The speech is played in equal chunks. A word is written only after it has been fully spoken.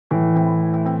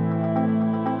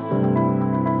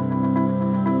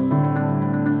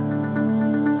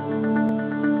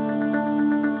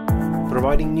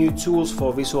Providing new tools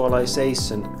for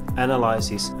visualization,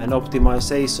 analysis and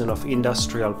optimization of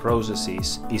industrial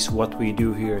processes is what we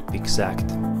do here at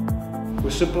Pixact. We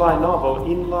supply novel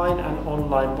inline and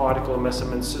online particle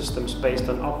measurement systems based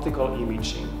on optical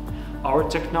imaging. Our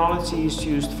technology is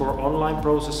used for online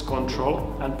process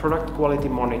control and product quality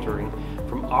monitoring,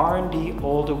 from R&D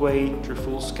all the way to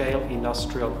full-scale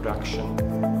industrial production.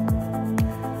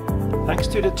 Thanks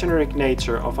to the generic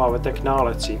nature of our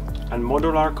technology and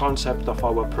modular concept of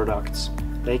our products,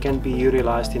 they can be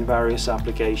utilized in various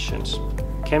applications: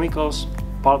 chemicals,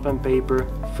 pulp and paper,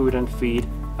 food and feed,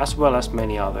 as well as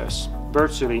many others.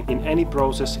 Virtually in any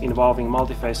process involving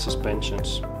multi-phase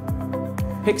suspensions.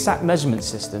 Pixact measurement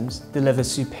systems deliver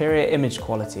superior image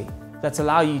quality that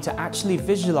allow you to actually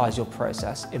visualize your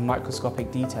process in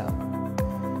microscopic detail.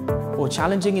 For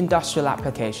challenging industrial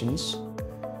applications,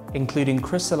 including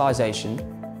crystallization,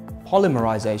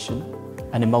 polymerization,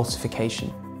 and emulsification,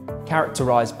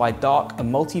 characterized by dark and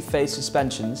multi-phase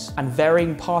suspensions and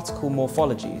varying particle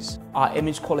morphologies, our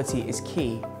image quality is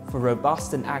key for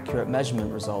robust and accurate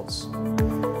measurement results.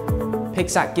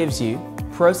 Pixact gives you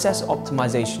process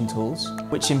optimization tools,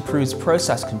 which improves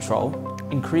process control,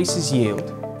 increases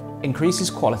yield, increases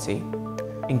quality,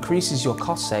 increases your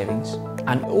cost savings,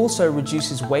 and also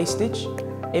reduces wastage,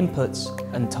 inputs,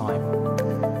 and time.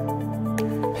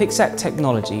 Pixact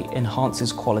technology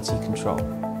enhances quality control,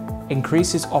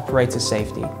 increases operator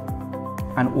safety,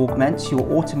 and augments your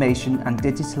automation and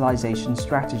digitalization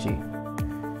strategy,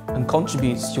 and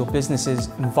contributes to your business's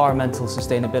environmental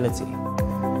sustainability.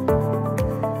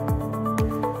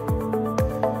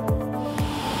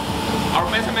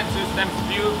 Our measurement systems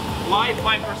view light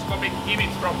microscopic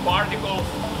images from particles,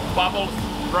 bubbles,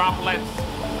 droplets,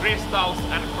 crystals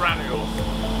and granules,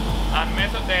 and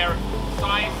measure their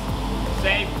size,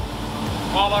 shape,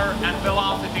 color and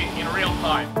velocity in real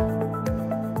time.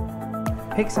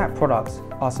 Pixact products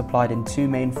are supplied in two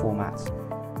main formats: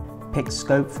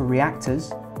 PixScope for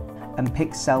reactors and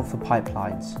PixCell for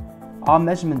pipelines. Our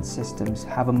measurement systems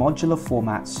have a modular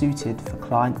format suited for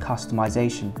client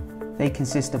customization. They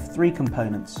consist of three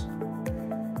components: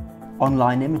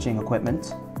 online imaging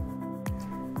equipment,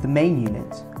 the main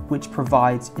unit, which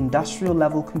provides industrial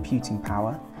level computing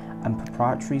power and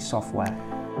proprietary software.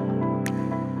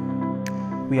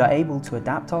 We are able to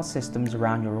adapt our systems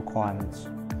around your requirements,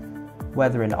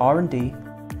 whether in R&D,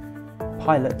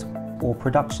 pilot or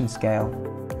production scale,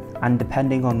 and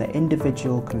depending on the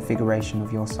individual configuration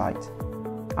of your site.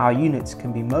 Our units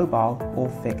can be mobile or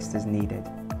fixed as needed.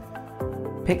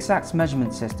 Pixact's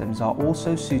measurement systems are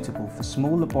also suitable for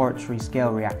small laboratory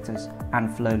scale reactors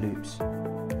and flow loops.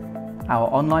 Our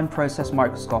online process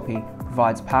microscopy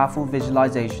provides powerful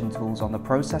visualization tools on the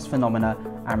process phenomena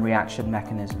and reaction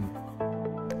mechanism.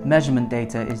 Measurement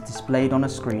data is displayed on a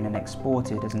screen and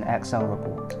exported as an Excel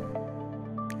report.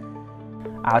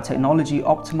 Our technology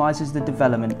optimizes the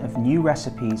development of new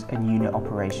recipes and unit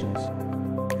operations.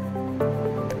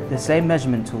 The same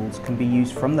measurement tools can be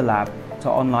used from the lab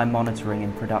to online monitoring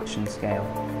in production scale.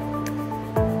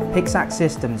 Pixact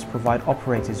systems provide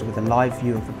operators with a live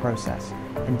view of the process,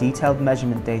 and detailed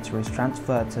measurement data is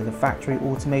transferred to the factory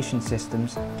automation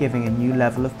systems, giving a new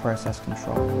level of process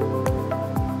control.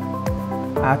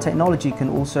 Our technology can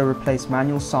also replace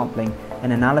manual sampling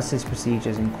and analysis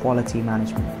procedures in quality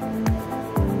management.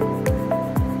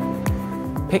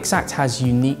 Pixact has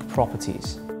unique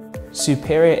properties: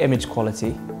 superior image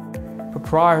quality,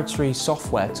 proprietary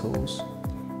software tools,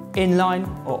 inline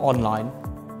or online,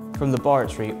 from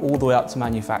laboratory all the way up to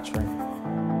manufacturing,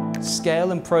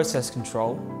 scale and process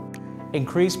control,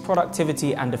 increased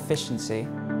productivity and efficiency,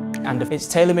 and it's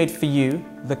tailor-made for you,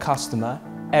 the customer,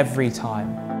 every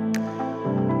time.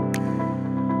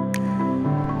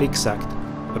 Pixact,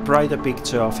 a brighter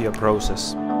picture of your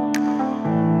process.